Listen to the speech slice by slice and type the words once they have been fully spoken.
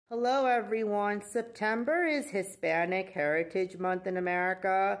Hello everyone. September is Hispanic Heritage Month in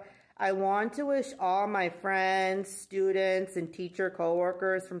America. I want to wish all my friends, students, and teacher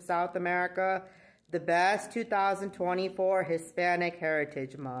coworkers from South America the best 2024 Hispanic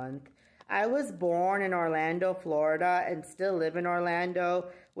Heritage Month. I was born in Orlando, Florida, and still live in Orlando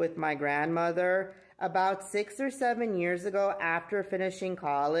with my grandmother. About 6 or 7 years ago, after finishing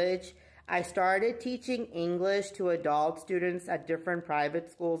college, I started teaching English to adult students at different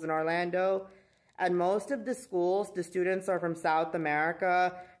private schools in Orlando. At most of the schools, the students are from South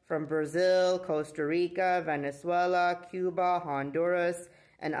America, from Brazil, Costa Rica, Venezuela, Cuba, Honduras,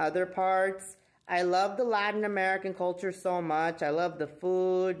 and other parts. I love the Latin American culture so much. I love the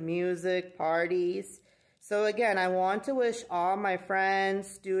food, music, parties. So again, I want to wish all my friends,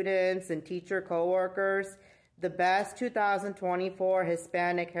 students, and teacher coworkers the best 2024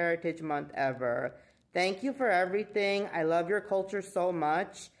 Hispanic Heritage Month ever. Thank you for everything. I love your culture so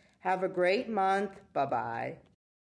much. Have a great month. Bye-bye.